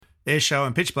Airshow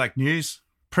and pitch black news,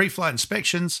 pre-flight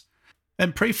inspections,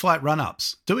 and pre-flight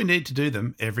run-ups. Do we need to do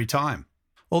them every time?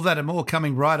 All that and more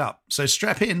coming right up. So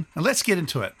strap in and let's get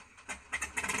into it.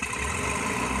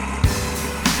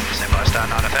 Standby star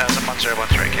 9000,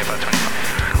 1013, Kilo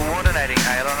 25. Coordinating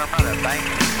aileron and rudder, bank,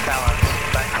 balance,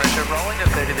 bank pressure rolling to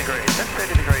 30 degrees. That's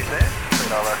 30 degrees there.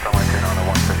 3 left runway 29,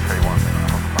 1231.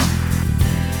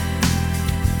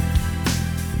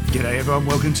 G'day everyone,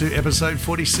 welcome to episode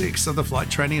 46 of the Flight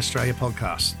Training Australia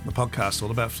podcast, the podcast all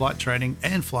about flight training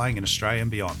and flying in Australia and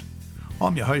beyond.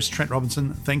 I'm your host, Trent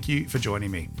Robinson. Thank you for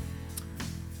joining me.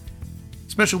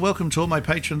 Special welcome to all my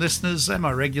patron listeners and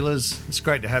my regulars. It's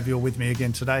great to have you all with me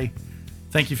again today.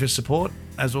 Thank you for your support.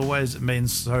 As always, it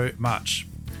means so much.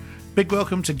 Big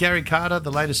welcome to Gary Carter,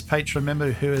 the latest patron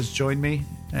member who has joined me,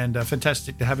 and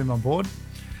fantastic to have him on board.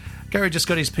 Gary just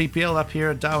got his PPL up here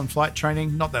at Darwin Flight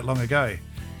Training not that long ago,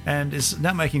 and is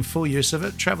now making full use of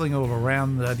it, travelling all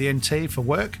around the NT for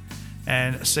work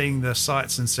and seeing the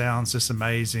sights and sounds this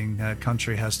amazing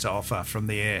country has to offer from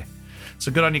the air.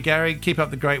 So good on you, Gary. Keep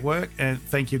up the great work, and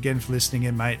thank you again for listening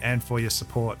in, mate, and for your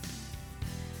support.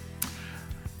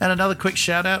 And another quick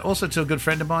shout out also to a good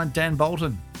friend of mine, Dan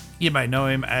Bolton. You may know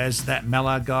him as that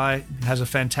Mallard guy. He has a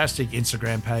fantastic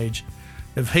Instagram page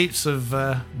of heaps of,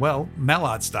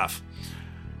 Mallard stuff.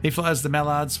 He flies the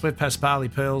Mallards with Pasquale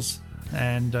Pearls,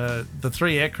 and the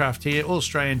three aircraft here, all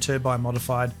Australian turbine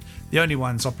modified, the only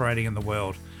ones operating in the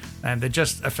world. And they're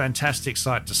just a fantastic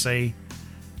sight to see.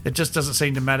 It just doesn't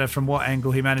seem to matter from what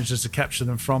angle he manages to capture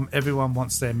them from. Everyone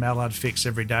wants their Mallard fix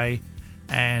every day,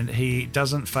 and he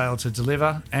doesn't fail to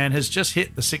deliver, and has just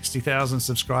hit the 60,000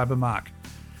 subscriber mark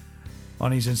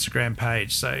on his Instagram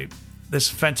page. So there's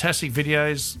fantastic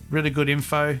videos, really good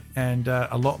info, and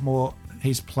a lot more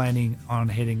he's planning on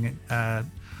hitting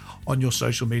on your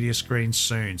social media screens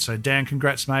soon. So Dan,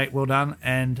 congrats mate, well done,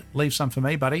 and leave some for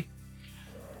me, buddy.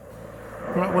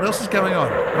 Right, what else is going on?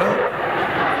 Well,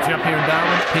 if you're up here in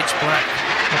Darwin, Pitch Black,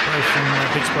 Operation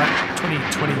Pitch Black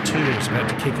 2022 is about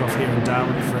to kick off here in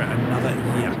Darwin for another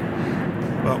year.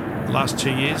 Well, the last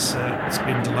 2 years it's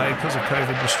been delayed because of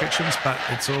COVID restrictions, but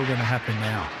it's all going to happen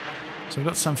now. So we've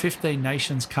got some 15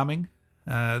 nations coming.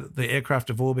 The aircraft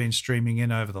have all been streaming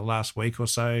in over the last week or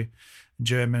so.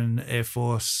 German Air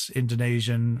Force,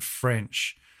 Indonesian,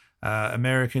 French,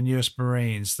 American US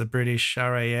Marines, the British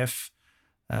RAF,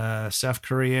 South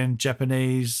Korean,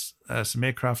 Japanese, some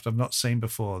aircraft I've not seen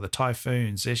before, the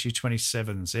Typhoons,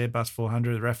 Su-27s, Airbus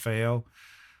 400, Rafale,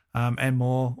 and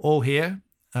more, all here.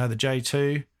 The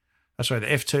the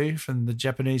F2 from the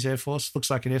Japanese Air Force.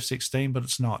 Looks like an F-16, but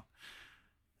it's not.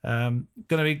 Going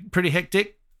to be pretty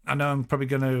hectic. I know I'm probably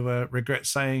going to regret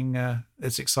saying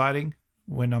it's exciting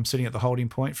when I'm sitting at the holding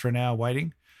point for an hour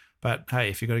waiting. But hey,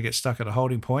 if you've got to get stuck at a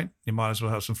holding point, you might as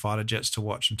well have some fighter jets to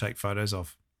watch and take photos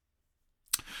of.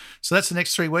 So that's the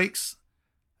next 3 weeks.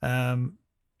 I'll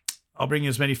bring you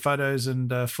as many photos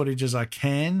and footage as I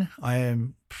can. I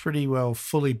am pretty well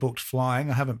fully booked flying.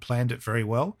 I haven't planned it very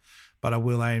well, but I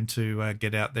will aim to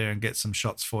get out there and get some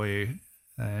shots for you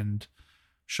and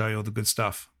show you all the good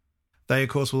stuff. They, of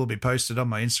course, will all be posted on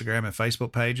my Instagram and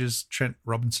Facebook pages, Trent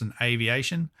Robinson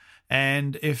Aviation.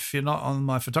 And if you're not on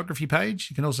my photography page,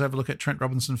 you can also have a look at Trent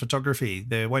Robinson Photography.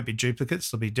 There won't be duplicates.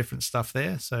 There'll be different stuff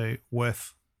there, so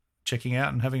worth checking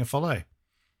out and having a follow.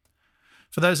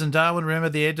 For those in Darwin, remember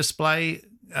the air display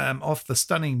off the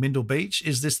stunning Mindle Beach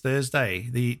is this Thursday,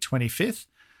 the 25th,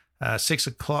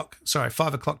 5 o'clock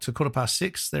to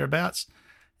 6:15, thereabouts.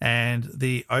 And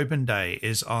the open day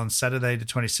is on Saturday the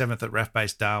 27th at RAF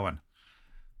Base Darwin.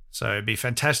 So it'd be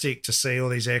fantastic to see all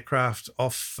these aircraft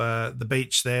off the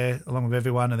beach there along with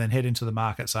everyone, and then head into the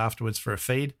markets afterwards for a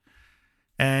feed.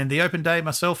 And the open day,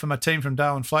 myself and my team from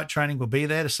Darwin Flight Training will be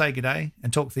there to say good day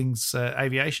and talk things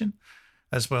aviation,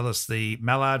 as well as the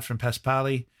Mallard from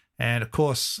Pasquale, and of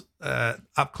course,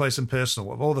 up close and personal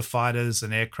with all the fighters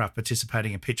and aircraft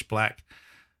participating in Pitch Black.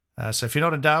 So if you're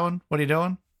not in Darwin, what are you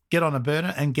doing? Get on a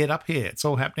burner and get up here. It's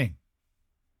all happening.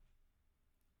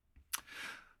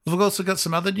 We've also got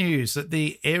some other news that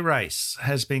the air race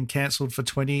has been cancelled for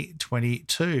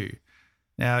 2022.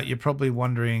 Now, you're probably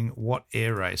wondering, what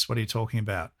air race? What are you talking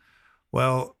about?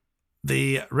 Well,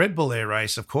 the Red Bull air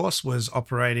race, of course, was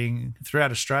operating throughout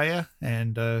Australia,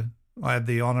 and I had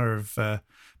the honour of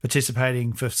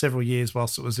participating for several years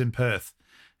whilst it was in Perth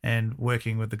and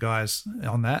working with the guys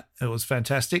on that. It was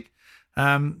fantastic.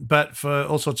 But for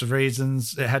all sorts of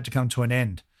reasons, it had to come to an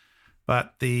end.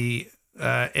 But the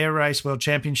Air Race World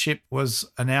Championship was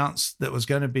announced that was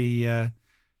going to be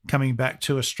coming back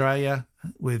to Australia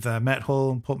with Matt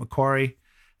Hall and Port Macquarie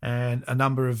and a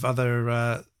number of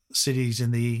other cities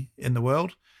in the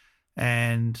world.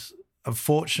 And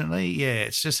unfortunately,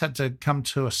 it's just had to come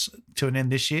to an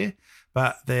end this year,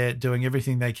 but they're doing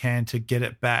everything they can to get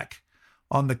it back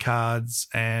on the cards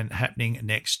and happening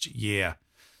next year.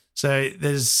 So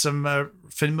there's some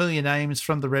familiar names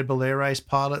from the Red Bull Air Race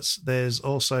pilots. There's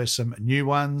also some new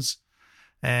ones.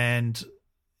 And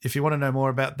if you want to know more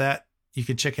about that, you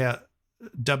can check out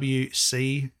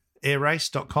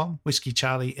wcairrace.com, Whiskey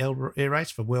Charlie Air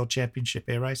Race for World Championship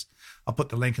Air Race. I'll put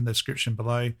the link in the description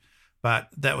below, but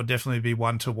that would definitely be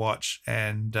one to watch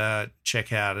and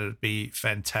check out. It'd be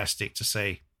fantastic to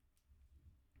see.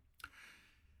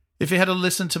 If you had a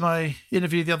listen to my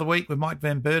interview the other week with Mike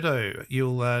Van Berto,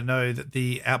 you'll know that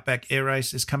the Outback Air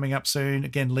Race is coming up soon.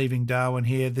 Again, leaving Darwin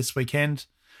here this weekend.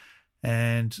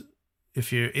 And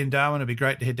if you're in Darwin, it'd be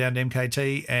great to head down to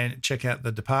MKT and check out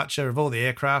the departure of all the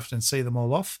aircraft and see them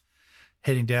all off,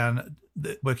 heading down,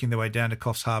 working their way down to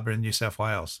Coffs Harbour in New South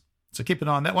Wales. So keep an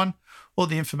eye on that one. All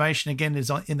the information, again, is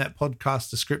in that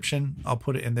podcast description. I'll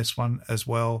put it in this one as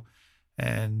well.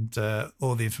 And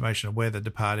all the information of where they're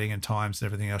departing and times and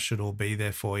everything else should all be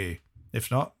there for you.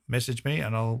 If not, message me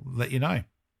and I'll let you know.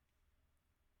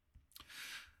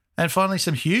 And finally,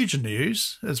 some huge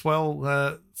news as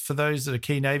well for those that are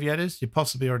keen aviators. You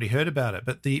possibly already heard about it,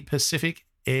 but the Pacific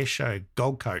Airshow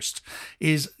Gold Coast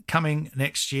is coming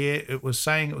next year. It was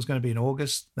saying it was going to be in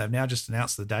August. They've now just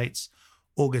announced the dates,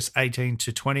 August 18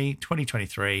 to 20,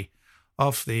 2023,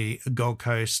 off the Gold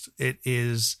Coast. It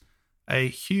is a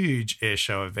huge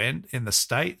airshow event in the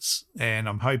States, and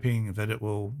I'm hoping that it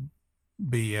will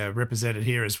be represented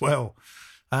here as well.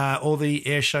 All the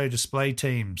airshow display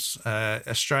teams,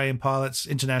 Australian pilots,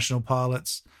 international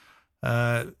pilots,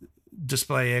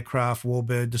 display aircraft,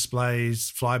 warbird displays,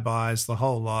 flybys, the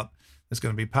whole lot. There's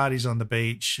going to be parties on the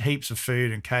beach, heaps of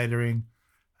food and catering,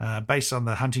 based on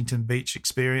the Huntington Beach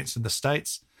experience in the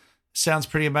States. Sounds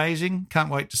pretty amazing. Can't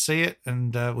wait to see it,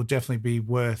 and will definitely be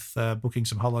worth booking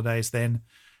some holidays then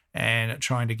and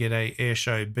trying to get a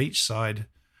airshow beachside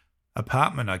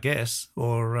apartment, I guess,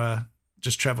 or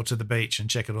just travel to the beach and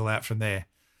check it all out from there.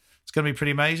 It's going to be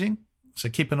pretty amazing, so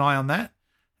keep an eye on that.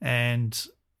 And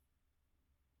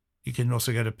you can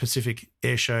also go to Pacific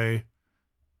Airshow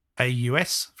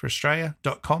AUS for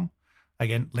Australia.com.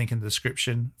 Again, link in the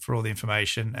description for all the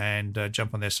information, and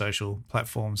jump on their social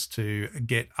platforms to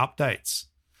get updates.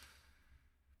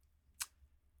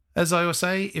 As I always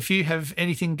say, if you have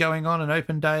anything going on, an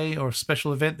open day or a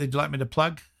special event that you'd like me to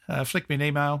plug, flick me an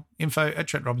email,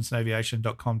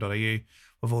 info@trentrobinsonaviation.com.au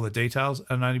with all the details,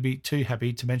 and I'd be too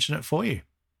happy to mention it for you.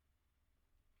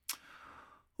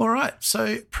 All right,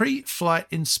 so pre-flight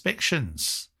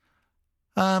inspections.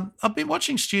 I've been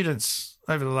watching students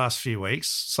over the last few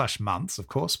weeks / months, of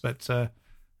course, but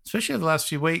especially over the last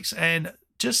few weeks, and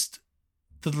just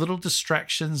the little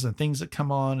distractions and things that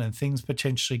come on and things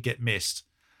potentially get missed.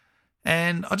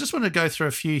 And I just want to go through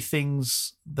a few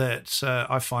things that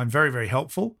I find very, very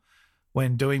helpful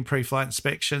when doing pre-flight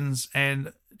inspections,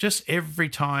 and just every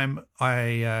time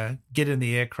I get in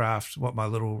the aircraft, what my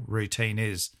little routine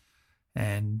is,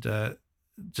 and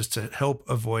just to help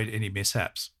avoid any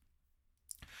mishaps.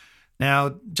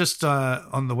 Now, just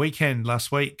on the weekend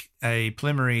last week, a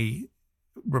preliminary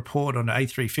report on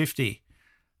A350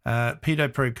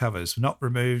 pitot probe covers were not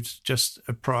removed just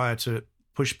prior to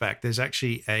pushback. There's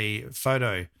actually a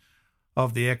photo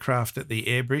of the aircraft at the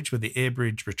air bridge, with the air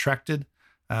bridge retracted,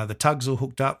 the tugs all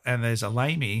hooked up, and there's a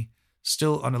lamey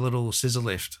still on a little scissor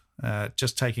lift,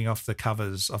 just taking off the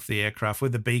covers off the aircraft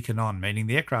with the beacon on, meaning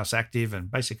the aircraft's active and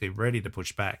basically ready to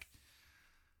push back.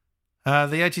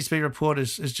 The ATSB report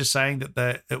is just saying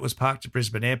that it was parked at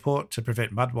Brisbane Airport to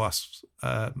prevent mud wasps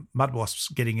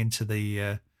getting into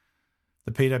the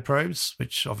pitot probes,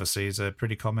 which obviously is a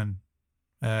pretty common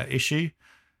issue.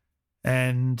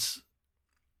 And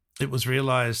it was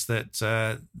realised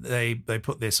that they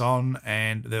put this on,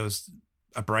 and there was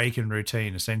a break in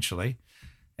routine essentially.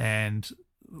 And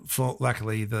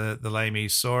luckily the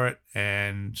lamies saw it,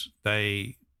 and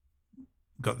they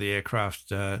got the aircraft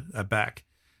back.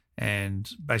 And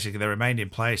basically they remained in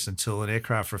place until an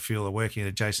aircraft refueler working at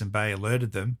adjacent bay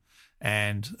alerted them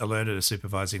and alerted a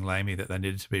supervising lamey that they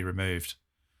needed to be removed.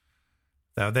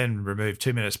 They were then removed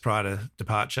 2 minutes prior to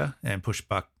departure, and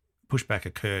pushback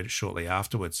occurred shortly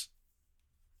afterwards.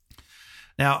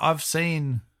 Now, I've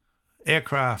seen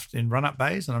aircraft in run-up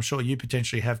bays, and I'm sure you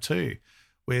potentially have too,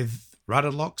 with rudder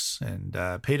locks and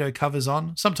pitot covers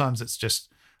on. Sometimes it's just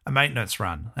a maintenance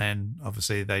run, and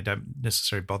obviously they don't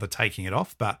necessarily bother taking it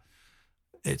off, but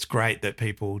it's great that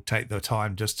people take the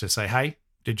time just to say, hey,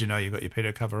 did you know you got your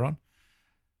pitot cover on?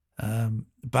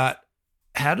 But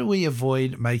how do we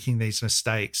avoid making these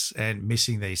mistakes and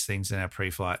missing these things in our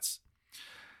pre-flights?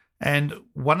 And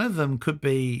one of them could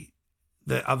be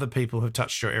that other people have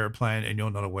touched your airplane and you're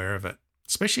not aware of it,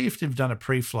 especially if you've done a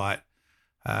pre-flight,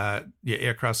 your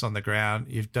aircraft's on the ground,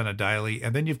 you've done a daily,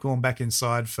 and then you've gone back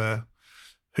inside for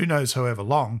who knows however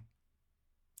long,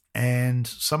 and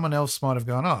someone else might have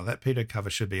gone, oh, that pitot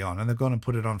cover should be on, and they've gone and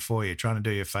put it on for you, trying to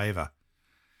do you a favor.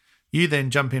 You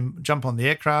then jump on the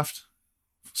aircraft,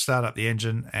 start up the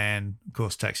engine, and, of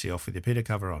course, taxi off with your pitot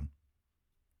cover on.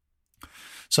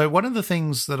 So one of the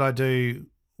things that I do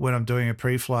when I'm doing a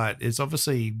pre-flight is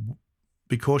obviously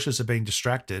be cautious of being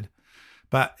distracted,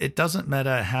 but it doesn't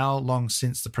matter how long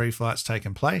since the pre-flight's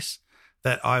taken place,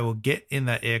 that I will get in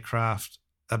that aircraft.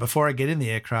 Before I get in the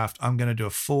aircraft, I'm going to do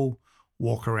a full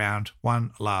walk around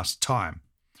one last time.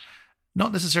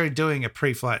 Not necessarily doing a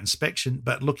pre-flight inspection,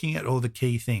 but looking at all the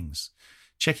key things,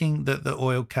 checking that the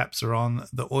oil caps are on,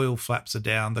 the oil flaps are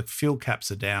down, the fuel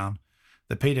caps are down,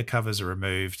 the pitot covers are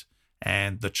removed,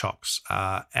 and the chocks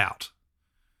are out.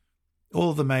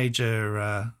 All the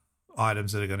major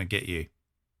items that are going to get you.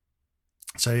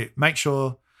 So make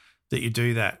sure that you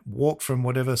do that. Walk from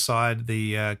whatever side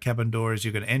the cabin door is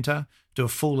you're going to enter, do a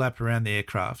full lap around the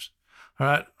aircraft. All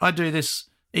right, I do this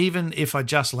even if I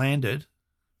just landed,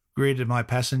 greeted my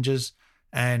passengers,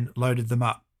 and loaded them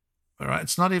up. All right,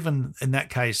 it's not even in that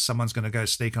case someone's going to go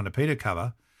sneak on a pitot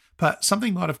cover, but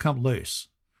something might have come loose.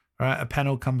 All right, a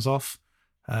panel comes off.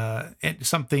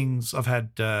 Some things I've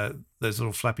had those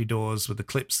little flappy doors with the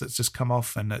clips that's just come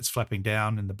off and it's flapping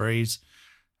down in the breeze.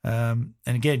 And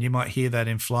again, you might hear that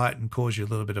in flight and cause you a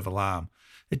little bit of alarm.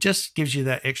 It just gives you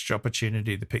that extra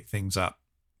opportunity to pick things up.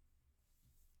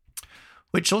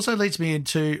 Which also leads me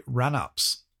into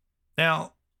run-ups.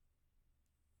 Now,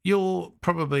 you're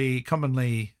probably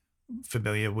commonly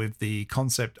familiar with the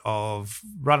concept of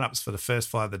run-ups for the first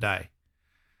flight of the day.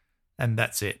 And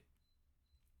that's it.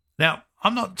 Now,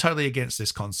 I'm not totally against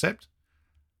this concept,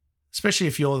 especially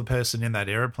if you're the person in that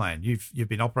aeroplane. You've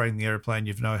been operating the aeroplane,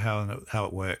 you know how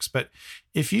it works. But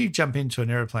if you jump into an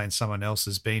aeroplane someone else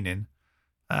has been in,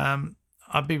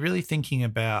 I'd be really thinking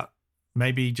about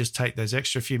maybe just take those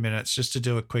extra few minutes just to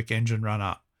do a quick engine run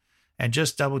up and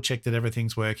just double check that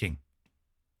everything's working.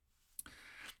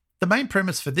 The main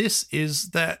premise for this is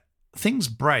that things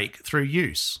break through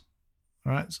use,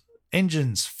 right?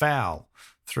 Engines foul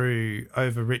through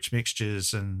over-rich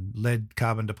mixtures and lead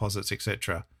carbon deposits,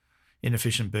 etc.,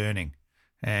 inefficient burning,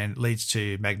 and leads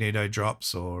to magneto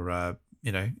drops or,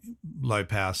 low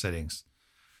power settings.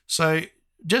 So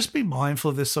just be mindful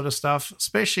of this sort of stuff,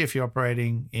 especially if you're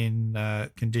operating in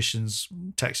conditions,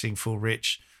 taxiing full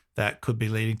rich, that could be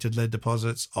leading to lead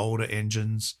deposits, older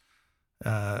engines,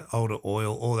 older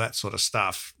oil, all that sort of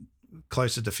stuff.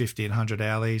 Closer to 50 and 100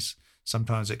 hourlies,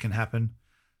 sometimes it can happen.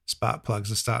 Spark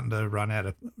plugs are starting to run out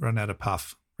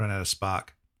of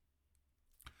spark.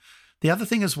 The other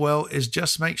thing as well is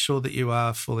just make sure that you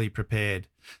are fully prepared,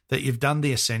 that you've done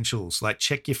the essentials, like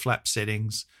check your flap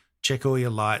settings, check all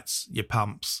your lights, your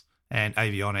pumps, and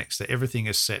avionics, that everything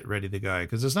is set, ready to go.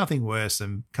 Because there's nothing worse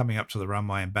than coming up to the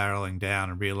runway and barreling down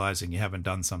and realizing you haven't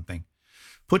done something.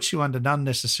 Puts you under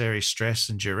unnecessary stress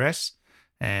and duress,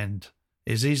 and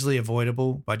is easily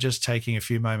avoidable by just taking a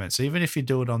few moments, even if you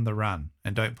do it on the run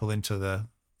and don't pull into the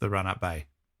run-up bay.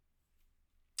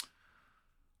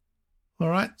 All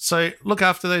right, so look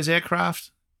after those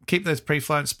aircraft, keep those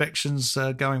pre-flight inspections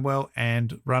going well,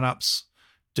 and run-ups,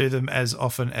 do them as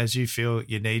often as you feel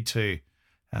you need to.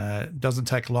 Doesn't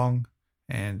take long,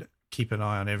 and keep an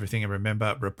eye on everything. And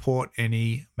remember, report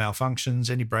any malfunctions,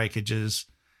 any breakages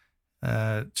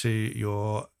to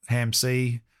your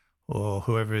HAMC or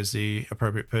whoever is the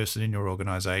appropriate person in your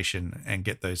organization, and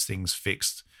get those things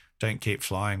fixed. Don't keep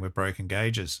flying with broken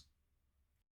gauges.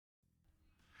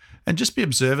 And just be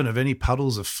observant of any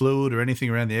puddles of fluid or anything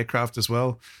around the aircraft as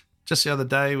well. Just the other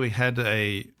day, we had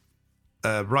a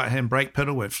right-hand brake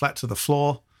pedal went flat to the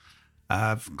floor.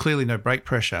 Clearly no brake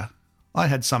pressure. I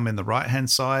had some in the right-hand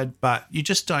side, but you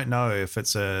just don't know if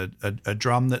it's a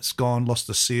drum that's gone, lost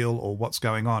the seal, or what's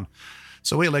going on.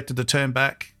 So we elected to turn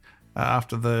back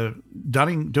after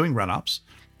doing run-ups,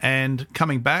 and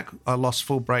coming back, I lost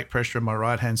full brake pressure on my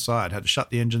right-hand side. Had to shut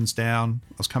the engines down.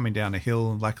 I was coming down a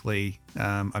hill, and luckily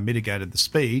I mitigated the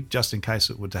speed just in case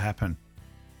it were to happen.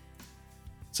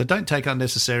 So don't take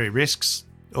unnecessary risks.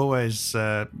 Always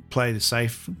play the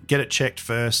safe. Get it checked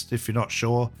first if you're not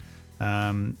sure.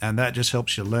 And that just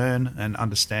helps you learn and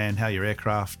understand how your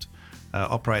aircraft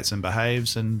operates and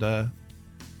behaves, and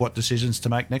what decisions to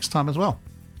make next time as well.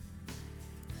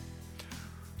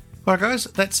 All right, guys,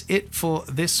 that's it for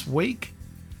this week.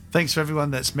 Thanks for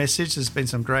everyone that's messaged. There's been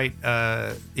some great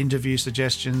interview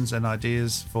suggestions and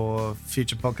ideas for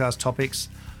future podcast topics.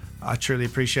 I truly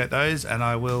appreciate those, and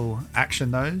I will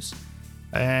action those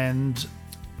and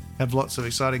have lots of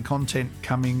exciting content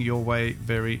coming your way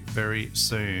very, very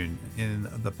soon in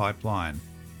the pipeline.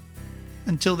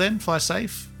 Until then, fly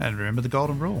safe and remember the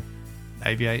golden rule: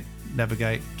 aviate,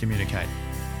 navigate, communicate.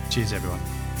 Cheers,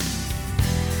 everyone.